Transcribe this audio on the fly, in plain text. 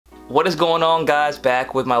What is going on, guys?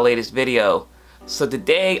 Back with my latest video. So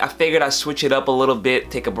today I figured I'd switch it up a little bit,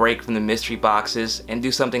 take a break from the mystery boxes and do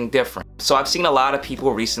something different. So I've seen a lot of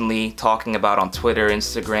people recently talking about on Twitter,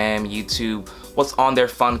 Instagram, YouTube, what's on their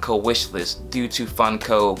Funko wish list due to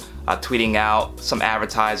Funko tweeting out some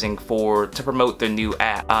advertising to promote their new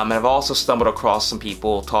app. And I've also stumbled across some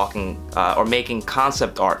people talking or making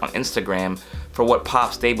concept art on Instagram for what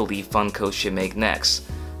pops they believe Funko should make next.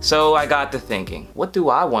 So I got to thinking, what do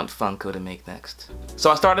I want Funko to make next? So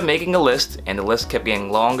I started making a list, and the list kept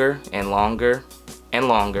getting longer and longer and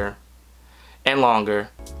longer and longer.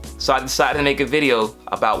 So I decided to make a video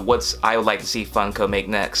about what I would like to see Funko make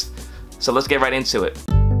next. So let's get right into it.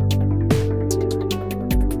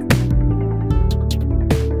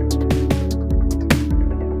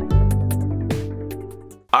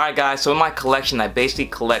 Alright guys, so in my collection I basically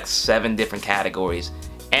collect 7 different categories: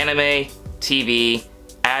 anime, TV,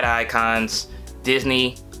 ad icons,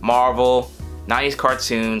 Disney, Marvel, 90s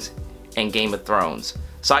cartoons, and Game of Thrones.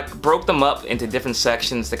 So I broke them up into different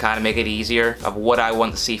sections to kind of make it easier of what I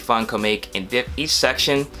want to see Funko make in each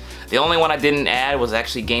section. The only one I didn't add was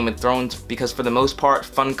actually Game of Thrones, because for the most part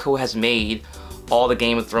Funko has made all the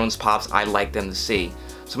Game of Thrones pops I'd like them to see.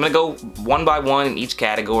 So I'm going to go one by one in each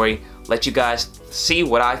category, let you guys see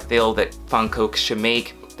what I feel that Funko should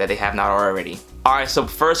make that they have not already. Alright, so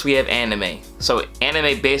first we have anime. So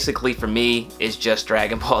anime basically for me is just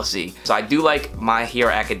Dragon Ball Z. So I do like My Hero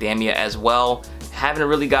Academia as well. Haven't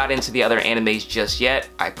really got into the other animes just yet.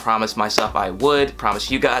 I promised myself I would, promised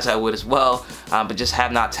you guys I would as well, but just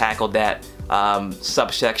have not tackled that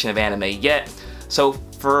subsection of anime yet. So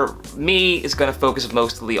for me, it's going to focus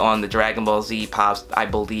mostly on the Dragon Ball Z pops I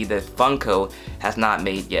believe that Funko has not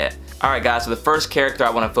made yet. Alright guys, so the first character I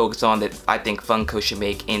want to focus on that I think Funko should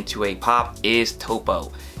make into a pop is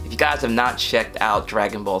Toppo. If you guys have not checked out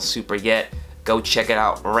Dragon Ball Super yet, go check it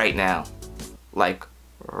out right now. Like,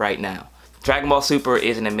 right now. Dragon Ball Super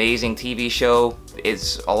is an amazing TV show.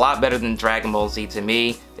 It's a lot better than Dragon Ball Z to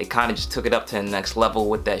me. They kind of just took it up to the next level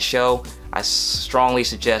with that show. I strongly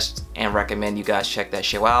suggest and recommend you guys check that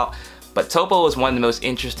show out. But Toppo is one of the most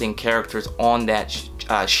interesting characters on that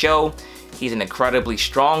show. He's an incredibly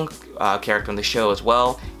strong character on the show as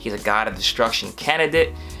well. He's a God of Destruction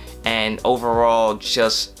candidate, and overall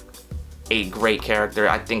just a great character.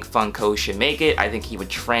 I think Funko should make it. I think he would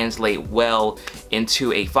translate well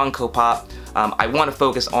into a Funko Pop. I want to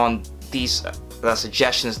focus on these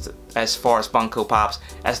suggestions as far as Funko Pops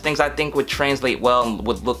as things I think would translate well and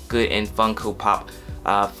would look good in Funko Pop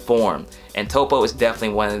form. And Toppo is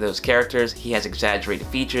definitely one of those characters. He has exaggerated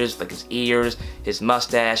features like his ears, his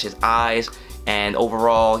mustache, his eyes, and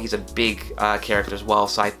overall he's a big character as well.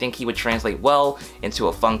 So I think he would translate well into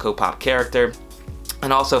a Funko Pop character.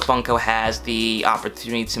 And also Funko has the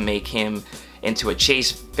opportunity to make him into a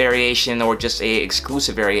chase variation or just a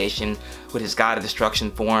exclusive variation with his God of Destruction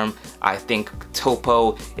form. I think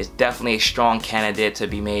Toppo is definitely a strong candidate to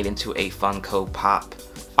be made into a Funko Pop.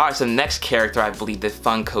 Alright, so the next character I believe that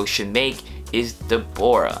Funko should make is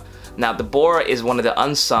Deborah. Now, Deborah is one of the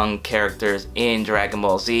unsung characters in Dragon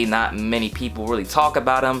Ball Z. Not many people really talk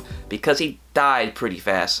about him because he died pretty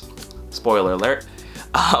fast. Spoiler alert.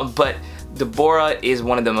 But Deborah is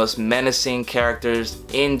one of the most menacing characters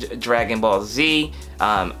in Dragon Ball Z.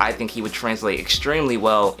 I think he would translate extremely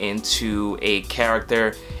well into a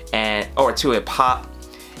character or to a pop.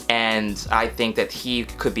 And I think that he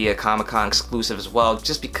could be a Comic-Con exclusive as well,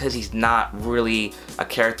 just because he's not really a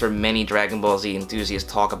character many Dragon Ball Z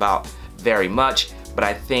enthusiasts talk about very much. But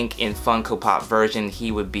I think in Funko Pop version,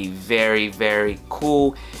 he would be very, very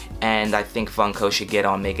cool. And I think Funko should get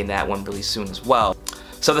on making that one really soon as well.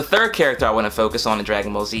 So the third character I want to focus on in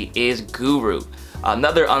Dragon Ball Z is Guru.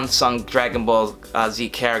 Another unsung Dragon Ball Z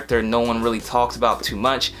character no one really talks about too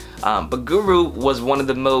much. But Guru was one of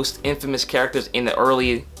the most infamous characters in the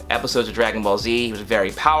early episodes of Dragon Ball Z. He was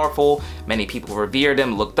very powerful. Many people revered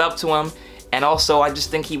him, looked up to him. And also I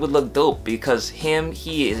just think he would look dope because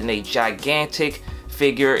he is a gigantic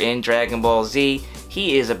figure in Dragon Ball Z.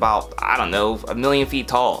 He is about, I don't know, 1,000,000 feet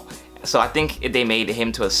tall. So I think if they made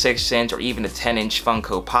him to a 6-inch or even a 10-inch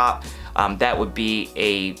Funko Pop, that would be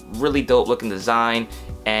a really dope looking design,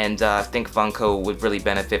 and I think Funko would really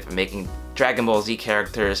benefit from making Dragon Ball Z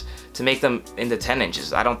characters to make them into 10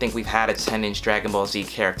 inches. I don't think we've had a 10-inch Dragon Ball Z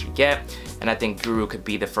character yet, and I think Guru could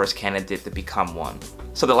be the first candidate to become one.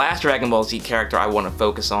 So the last Dragon Ball Z character I want to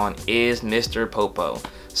focus on is Mr. Popo.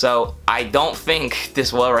 So I don't think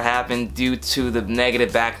this will ever happen due to the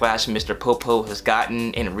negative backlash Mr. Popo has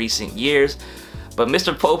gotten in recent years. But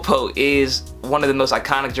Mr. Popo is one of the most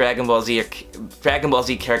iconic Dragon Ball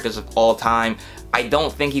Z characters of all time. I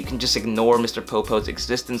don't think you can just ignore Mr. Popo's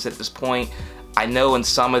existence at this point. I know in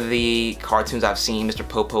some of the cartoons I've seen, Mr.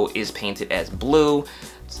 Popo is painted as blue.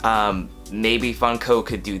 Maybe Funko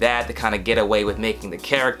could do that to kind of get away with making the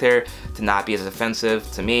character to not be as offensive.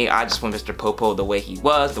 To me, I just want Mr. Popo the way he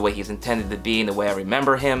was, the way he's intended to be, and the way I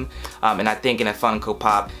remember him. And I think in a Funko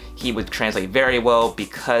Pop, he would translate very well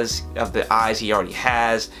because of the eyes he already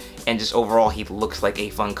has, and just overall he looks like a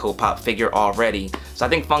Funko Pop figure already. So I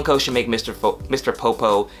think Funko should make Mr.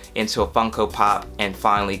 Popo into a Funko Pop and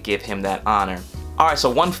finally give him that honor. Alright,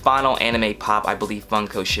 so one final anime pop I believe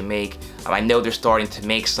Funko should make. I know they're starting to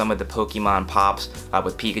make some of the Pokemon pops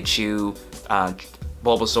with Pikachu,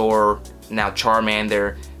 Bulbasaur, now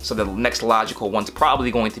Charmander, so the next logical one's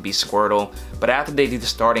probably going to be Squirtle. But after they do the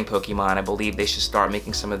starting Pokemon, I believe they should start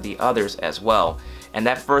making some of the others as well. And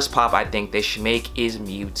that first pop I think they should make is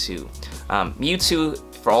Mewtwo.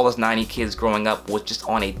 Mewtwo, for all those 90 kids growing up, was just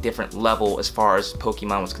on a different level as far as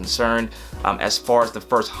Pokemon was concerned. As far as the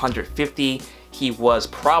first 150, he was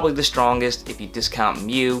probably the strongest if you discount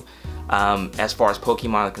Mew. As far as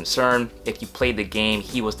Pokemon are concerned, if you played the game,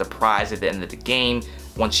 he was the prize at the end of the game.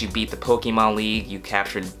 Once you beat the Pokemon League, you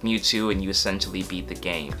captured Mewtwo and you essentially beat the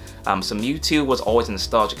game. So Mewtwo was always a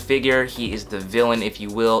nostalgic figure. He is the villain, if you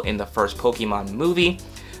will, in the first Pokemon movie.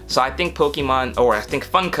 So I think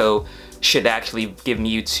Funko should actually give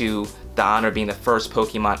Mewtwo the honor of being the first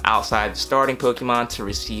Pokemon outside the starting Pokemon to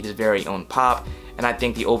receive his very own pop. And I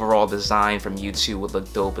think the overall design from Mewtwo would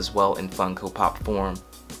look dope as well in Funko Pop form.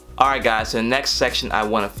 Alright guys, so the next section I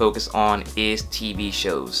want to focus on is TV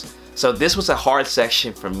shows. So this was a hard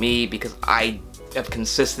section for me because I have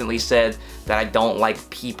consistently said that I don't like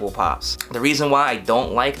people pops. The reason why I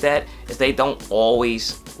don't like that is they don't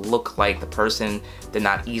always look like the person. They're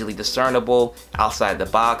not easily discernible outside the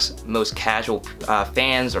box. Most casual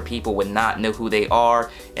fans or people would not know who they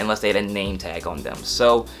are unless they had a name tag on them.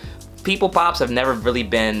 So people pops have never really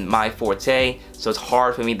been my forte, so it's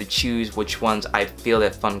hard for me to choose which ones I feel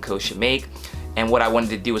that Funko should make. And what I wanted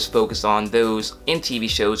to do is focus on those in TV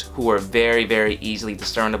shows who are very, very easily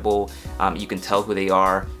discernible. You can tell who they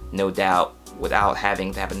are, no doubt, without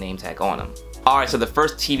having to have a name tag on them. Alright, so the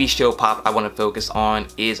first TV show pop I want to focus on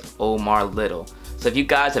is Omar Little. So if you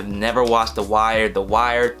guys have never watched The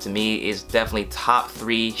Wire to me is definitely top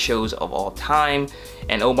 3 shows of all time.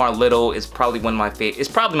 And Omar Little is probably my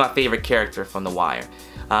favorite character from The Wire.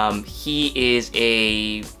 He is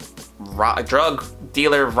a drug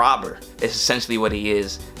dealer robber, is essentially what he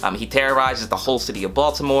is. He terrorizes the whole city of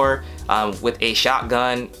Baltimore with a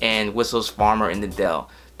shotgun and whistles Farmer in the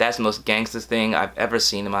Dell. That's the most gangster thing I've ever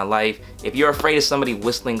seen in my life. If you're afraid of somebody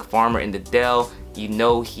whistling Farmer in the Dell, you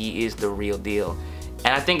know he is the real deal.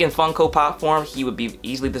 And I think in Funko Pop form, he would be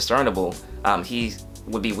easily discernible. He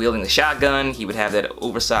would be wielding the shotgun, he would have that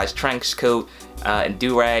oversized trench coat and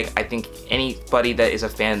do-rag. I think anybody that is a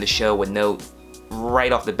fan of the show would know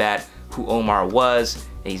right off the bat who Omar was,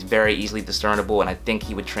 and he's very easily discernible, and I think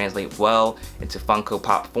he would translate well into Funko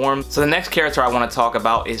Pop form. So the next character I want to talk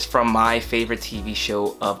about is from my favorite TV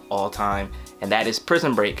show of all time, and that is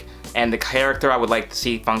Prison Break. And the character I would like to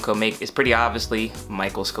see Funko make is pretty obviously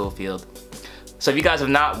Michael Scofield. So if you guys have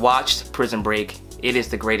not watched Prison Break, it is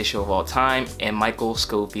the greatest show of all time, and Michael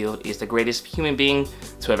Scofield is the greatest human being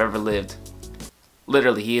to have ever lived.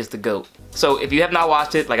 Literally, he is the GOAT. So if you have not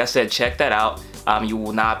watched it, like I said, check that out. You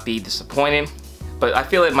will not be disappointed. But I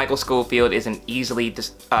feel that Michael Scofield is an easily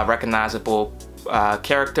recognizable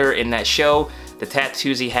character in that show. The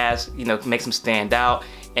tattoos he has, makes him stand out.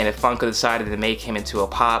 And if Funko decided to make him into a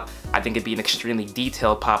pop, I think it'd be an extremely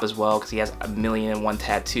detailed pop as well, because he has 1,000,001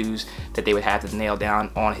 tattoos that they would have to nail down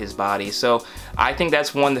on his body. So I think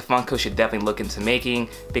that's one that Funko should definitely look into making,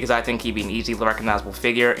 because I think he'd be an easily recognizable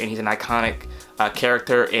figure, and he's an iconic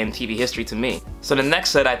character in TV history to me. So the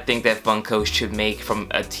next set I think that Funko should make from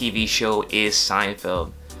a TV show is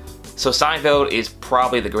Seinfeld. So Seinfeld is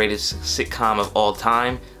probably the greatest sitcom of all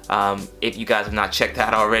time. If you guys have not checked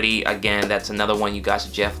that already, again, that's another one you guys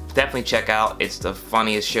should definitely check out. It's the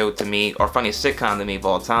funniest show to me, or funniest sitcom to me of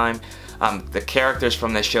all time. The characters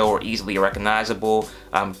from the show are easily recognizable.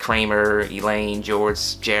 Kramer, Elaine,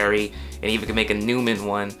 George, Jerry, and even can make a Newman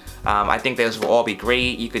one. I think those will all be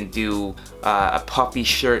great. You can do a puffy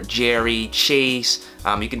shirt Jerry, Chase.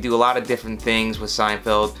 You can do a lot of different things with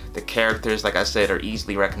Seinfeld. The characters, like I said, are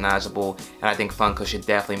easily recognizable, and I think Funko should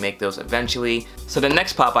definitely make those eventually. So the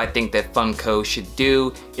next pop I think that Funko should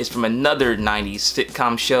do is from another 90s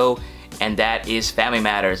sitcom show, and that is Family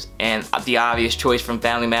Matters. And the obvious choice from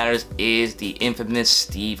Family Matters is the infamous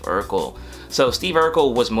Steve Urkel. So Steve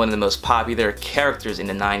Urkel was one of the most popular characters in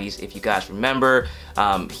the 90s, if you guys remember.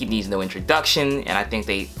 He needs no introduction, and I think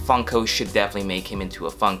Funko should definitely make him into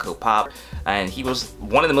a Funko Pop. And he was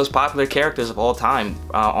one of the most popular characters of all time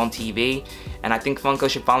on TV, and I think Funko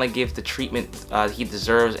should finally give the treatment he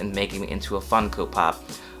deserves and make him into a Funko Pop.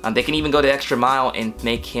 They can even go the extra mile and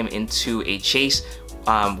make him into a chase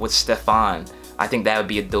with Stefan. I think that would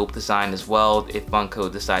be a dope design as well if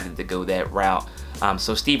Funko decided to go that route.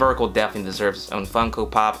 So Steve Urkel definitely deserves his own Funko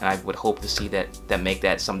Pop, and I would hope to see that make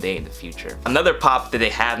that someday in the future. Another pop that they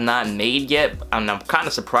have not made yet, and I'm kind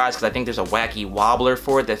of surprised because I think there's a wacky wobbler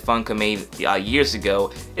for it that Funko made years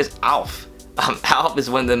ago, is Alf. Alf is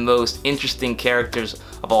one of the most interesting characters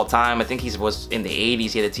of all time. I think he was in the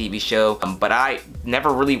 80s, he had a TV show, but I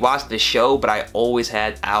never really watched the show, but I always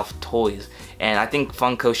had Alf toys. And I think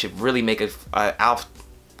Funko should really make a Alf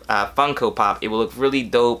Funko Pop. It will look really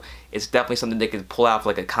dope. It's definitely something they could pull out for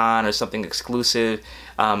like a con or something exclusive.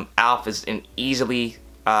 Alf is an easily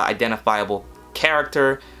identifiable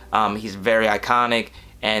character. He's very iconic,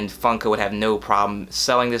 and Funko would have no problem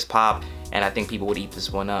selling this pop, and I think people would eat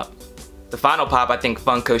this one up. The final pop I think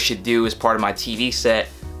Funko should do as part of my TV set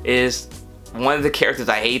is one of the characters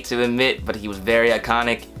I hate to admit, but he was very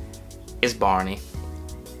iconic, is Barney.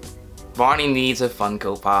 Barney needs a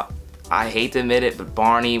Funko Pop. I hate to admit it, but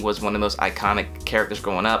Barney was one of the most iconic characters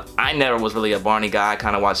growing up. I never was really a Barney guy. I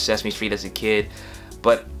kind of watched Sesame Street as a kid,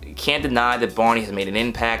 but you can't deny that Barney has made an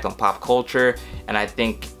impact on pop culture, and I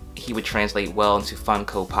think he would translate well into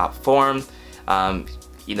Funko Pop form.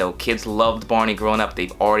 You know, kids loved Barney growing up.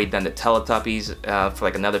 They've already done the Teletubbies for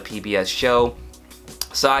like another PBS show.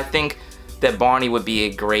 So I think that Barney would be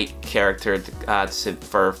a great character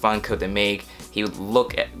for Funko to make. He would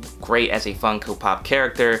look great as a Funko Pop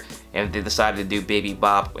character, and if they decided to do Baby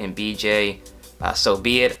Bop and BJ, so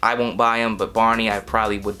be it. I won't buy him, but Barney I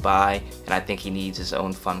probably would buy, and I think he needs his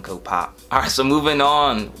own Funko Pop. Alright, so moving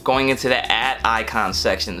on, going into the ad icon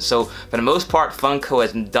section. So for the most part, Funko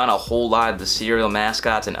has done a whole lot of the cereal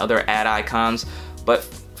mascots and other ad icons, but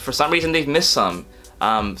for some reason they've missed some.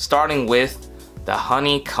 Starting with the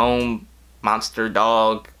honeycomb monster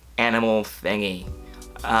dog animal thingy.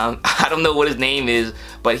 I don't know what his name is,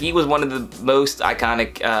 but he was one of the most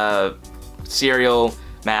iconic cereal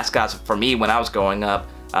mascots for me when I was growing up.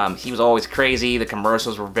 He was always crazy, the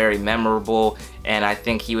commercials were very memorable, and I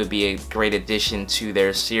think he would be a great addition to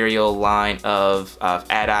their cereal line of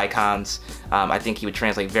ad icons. I think he would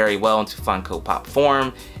translate very well into Funko Pop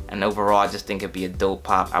form, and overall I just think it'd be a dope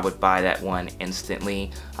pop. I would buy that one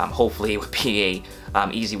instantly. Hopefully it would be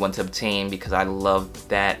a easy one to obtain because I loved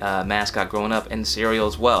that mascot growing up in cereal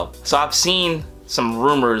as well. So I've seen some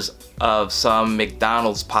rumors of some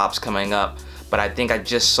McDonald's pops coming up, but I think I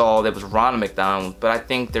just saw there was Ronald McDonald, but I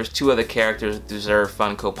think there's two other characters that deserve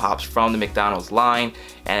Funko Pops from the McDonald's line,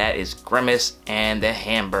 and that is Grimace and the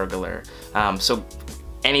Hamburglar. So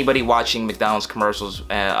anybody watching McDonald's commercials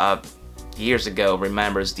years ago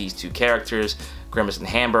remembers these two characters, Grimace and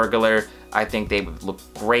Hamburglar. I think they would look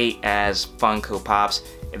great as Funko Pops.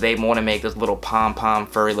 If they want to make those little pom-pom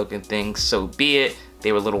furry looking things, so be it.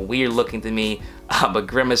 They were a little weird looking to me, but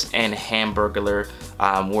Grimace and Hamburglar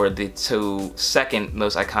were the two second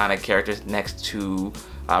most iconic characters next to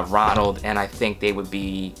Ronald, and I think they would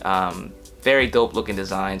be very dope looking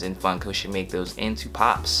designs, and Funko should make those into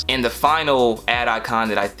pops. And the final ad icon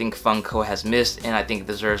that I think Funko has missed and I think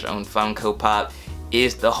deserves their own Funko Pop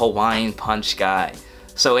is the Hawaiian Punch guy.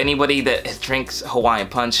 So anybody that drinks Hawaiian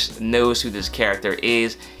Punch knows who this character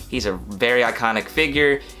is. He's a very iconic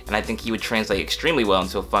figure, and I think he would translate extremely well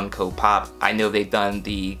into a Funko Pop. I know they've done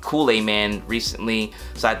the Kool-Aid Man recently,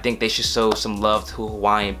 so I think they should show some love to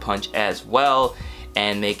Hawaiian Punch as well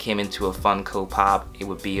and make him into a Funko Pop. It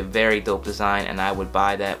would be a very dope design, and I would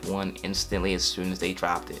buy that one instantly as soon as they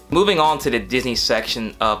dropped it. Moving on to the Disney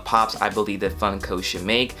section of pops I believe that Funko should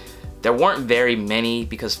make. There weren't very many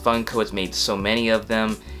because Funko has made so many of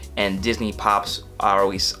them, and Disney pops are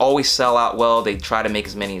always sell out well. They try to make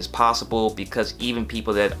as many as possible because even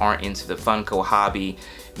people that aren't into the Funko hobby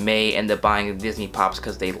may end up buying Disney pops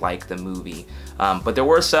because they like the movie. But there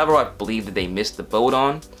were several I believe that they missed the boat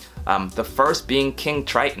on. The first being King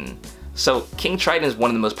Triton. So King Triton is one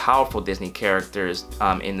of the most powerful Disney characters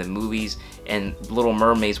in the movies, and Little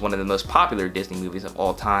Mermaid is one of the most popular Disney movies of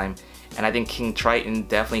all time. And I think King Triton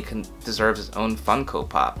definitely deserves his own Funko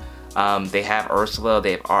Pop. They have Ursula,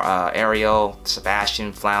 they have Ariel,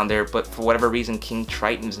 Sebastian, Flounder, but for whatever reason King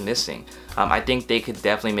Triton's missing. I think they could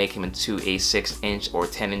definitely make him into a 6-inch or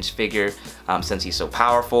 10-inch figure since he's so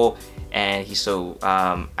powerful and he's so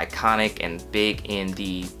iconic and big in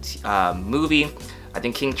the movie. I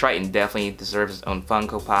think King Triton definitely deserves his own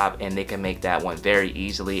Funko Pop, and they can make that one very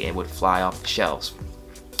easily and would fly off the shelves.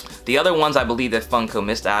 The other ones I believe that Funko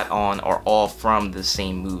missed out on are all from the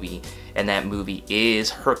same movie, and that movie is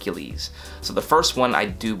Hercules. So the first one I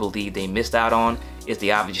do believe they missed out on is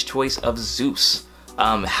the obvious choice of Zeus.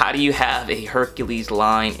 How do you have a Hercules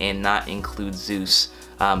line and not include Zeus?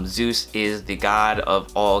 Zeus is the god of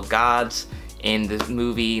all gods in the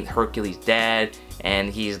movie, Hercules' dad, and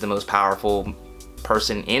he's the most powerful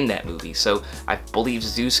person in that movie. So I believe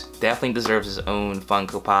Zeus definitely deserves his own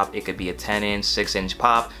Funko Pop. It could be a 10-inch, 6-inch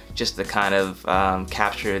pop, just to kind of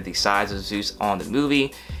capture the size of Zeus on the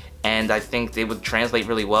movie. And I think they would translate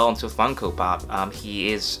really well into a Funko Pop.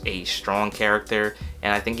 He is a strong character,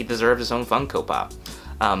 and I think he deserves his own Funko Pop.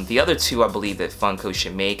 The other two I believe that Funko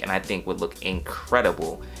should make, and I think would look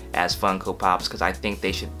incredible as Funko Pops, because I think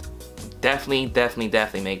they should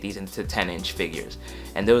definitely make these into 10-inch figures.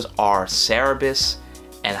 And those are Cerberus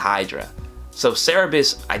and Hydra. So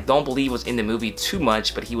Cerberus, I don't believe was in the movie too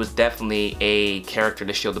much, but he was definitely a character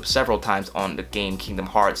that showed up several times on the game Kingdom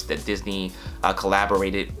Hearts that Disney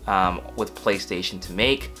collaborated with PlayStation to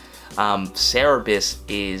make. Cerberus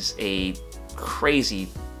is a crazy,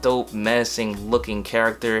 dope, menacing looking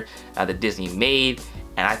character that Disney made,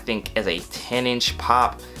 and I think as a 10-inch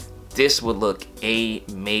pop, this would look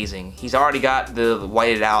amazing. He's already got the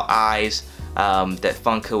whited out eyes that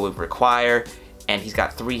Funko would require, and he's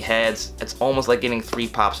got 3 heads. It's almost like getting 3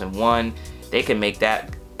 pops in one. They can make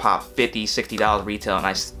that pop $50, $60 retail, and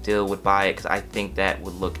I still would buy it because I think that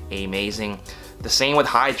would look amazing. The same with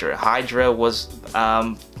Hydra. Hydra was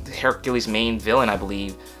Hercules' main villain, I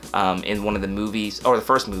believe, in one of the movies, or the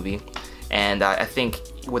first movie, and I think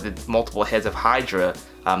with the multiple heads of Hydra,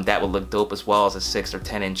 that would look dope as well as a 6 or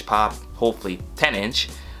 10-inch pop, hopefully 10-inch.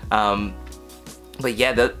 But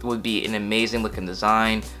yeah, that would be an amazing looking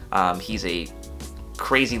design. He's a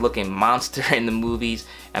crazy looking monster in the movies,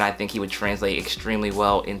 and I think he would translate extremely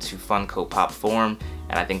well into Funko Pop form,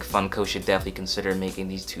 and I think Funko should definitely consider making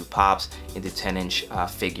these 2 pops into 10-inch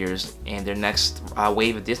figures in their next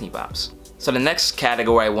wave of Disney Pops. So the next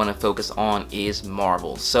category I want to focus on is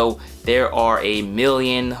Marvel. So there are a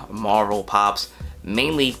million Marvel Pops,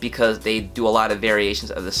 mainly because they do a lot of variations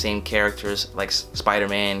of the same characters like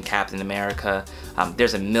Spider-Man, Captain America.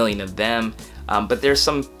 There's a million of them, but there's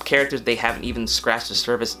some characters they haven't even scratched the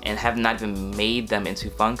surface and have not even made them into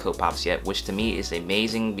Funko Pops yet, which to me is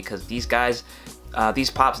amazing because these guys, these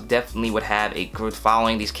Pops definitely would have a good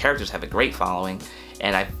following. These characters have a great following,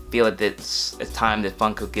 and I feel that it's time that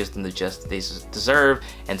Funko gives them the justice they deserve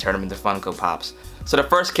and turn them into Funko Pops. So the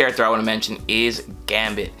first character I want to mention is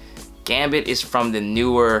Gambit. Gambit is from the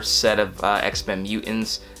newer set of X-Men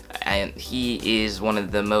Mutants, and he is one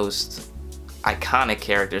of the most iconic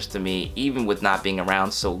characters to me, even with not being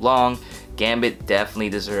around so long. Gambit definitely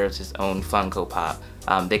deserves his own Funko Pop.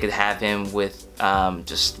 They could have him with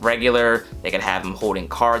just regular, they could have him holding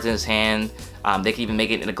cards in his hand, they could even make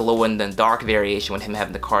it in a glow-in-the-dark variation with him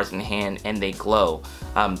having the cards in hand and they glow.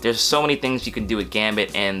 There's so many things you can do with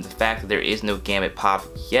Gambit, and the fact that there is no Gambit Pop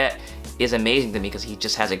yet is amazing to me because he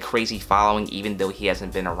just has a crazy following even though he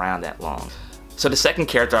hasn't been around that long. So the second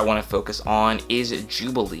character I want to focus on is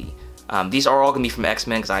Jubilee. These are all going to be from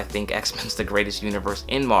X-Men because I think X-Men's the greatest universe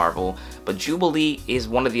in Marvel, but Jubilee is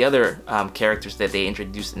one of the other characters that they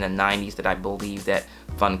introduced in the 90s that I believe that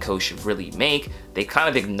Funko should really make. They kind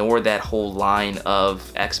of ignored that whole line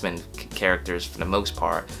of X-Men characters for the most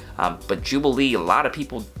part, but Jubilee a lot of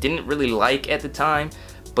people didn't really like at the time,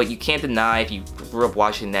 but you can't deny if you grew up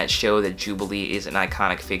watching that show that Jubilee is an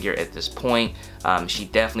iconic figure at this point. She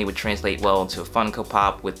definitely would translate well into a Funko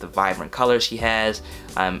Pop with the vibrant colors she has.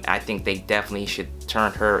 I think they definitely should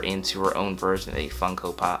turn her into her own version of a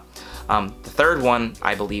Funko Pop. The third one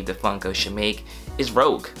I believe that Funko should make is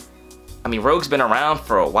Rogue. I mean, Rogue's been around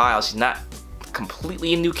for a while. She's not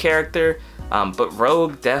completely a new character, but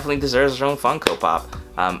Rogue definitely deserves her own Funko Pop.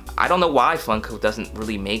 I don't know why Funko doesn't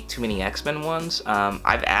really make too many X-Men ones.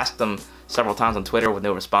 I've asked them several times on Twitter with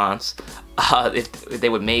no response if they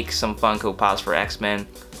would make some Funko Pops for X-Men.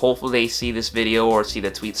 Hopefully they see this video or see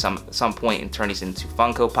the tweet some point and turn these into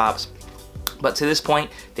Funko Pops. But to this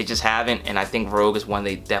point, they just haven't, and I think Rogue is one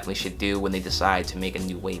they definitely should do when they decide to make a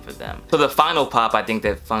new wave of them. So the final pop I think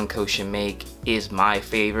that Funko should make is my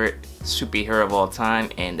favorite superhero of all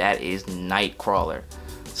time, and that is Nightcrawler.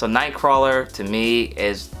 So Nightcrawler to me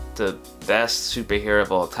is the best superhero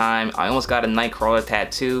of all time. I almost got a Nightcrawler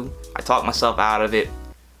tattoo. I talked myself out of it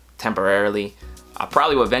temporarily. I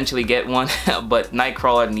probably will eventually get one, but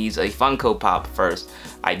Nightcrawler needs a Funko Pop first.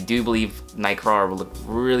 I do believe Nightcrawler will look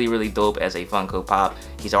really, really dope as a Funko Pop.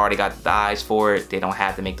 He's already got the eyes for it. They don't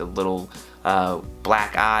have to make the little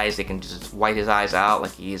black eyes. They can just white his eyes out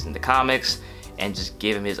like he is in the comics and just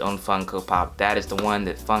give him his own Funko Pop. That is the one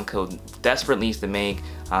that Funko desperately needs to make.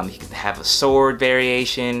 He can have a sword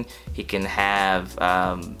variation. He can have,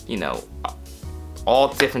 you know, all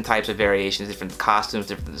different types of variations, different costumes,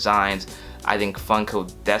 different designs. I think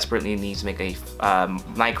Funko desperately needs to make a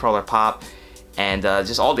Nightcrawler pop, and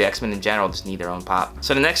just all the X-Men in general just need their own pop.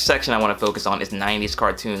 So the next section I want to focus on is 90s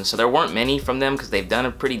cartoons. So there weren't many from them because they've done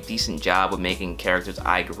a pretty decent job of making characters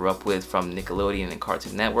I grew up with from Nickelodeon and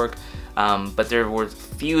Cartoon Network, but there were a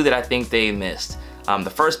few that I think they missed. The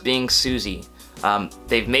first being Susie.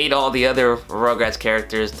 They've made all the other Rugrats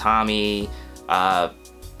characters, Tommy,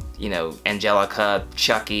 you know, Angelica,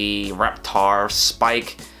 Chucky, Reptar,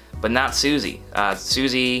 Spike, but not Susie.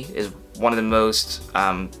 Susie is one of the most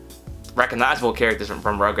recognizable characters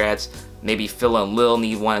from Rugrats. Maybe Phil and Lil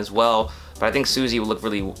need one as well, but I think Susie would look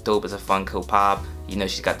really dope as a Funko Pop. You know,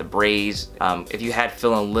 she's got the braids. If you had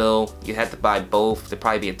Phil and Lil, you had to buy both. There'd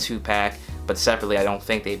probably be a 2-pack, but separately I don't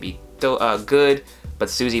think they'd be good. But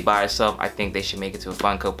Susie by herself, I think they should make it to a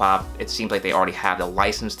Funko Pop. It seems like they already have the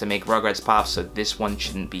license to make Rugrats Pops, so this one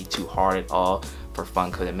shouldn't be too hard at all for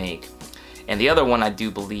Funko to make. And the other one I do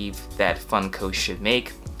believe that Funko should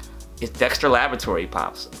make is Dexter Laboratory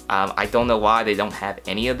Pops. I don't know why they don't have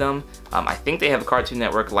any of them. I think they have a Cartoon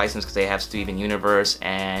Network license because they have Steven Universe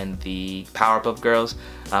and the Powerpuff Girls,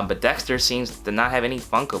 but Dexter seems to not have any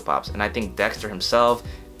Funko Pops, and I think Dexter himself,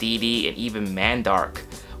 Dee Dee, and even Mandark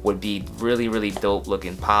would be really, really dope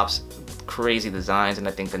looking pops, crazy designs, and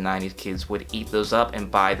I think the 90s kids would eat those up and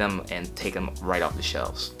buy them and take them right off the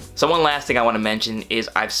shelves. So one last thing I want to mention is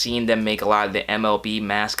I've seen them make a lot of the MLB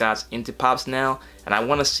mascots into pops now, and I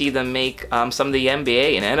want to see them make some of the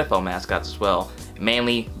NBA and NFL mascots as well,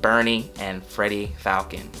 mainly Bernie and Freddie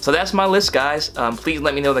Falcon. So that's my list, guys. Please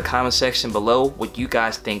let me know in the comment section below what you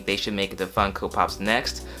guys think they should make it to Funko Pops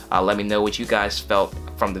next. Let me know what you guys felt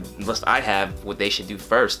from the list I have, what they should do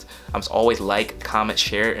first. As always, like, comment,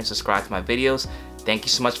 share, and subscribe to my videos. Thank you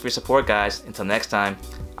so much for your support, guys. Until next time,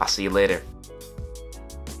 I'll see you later.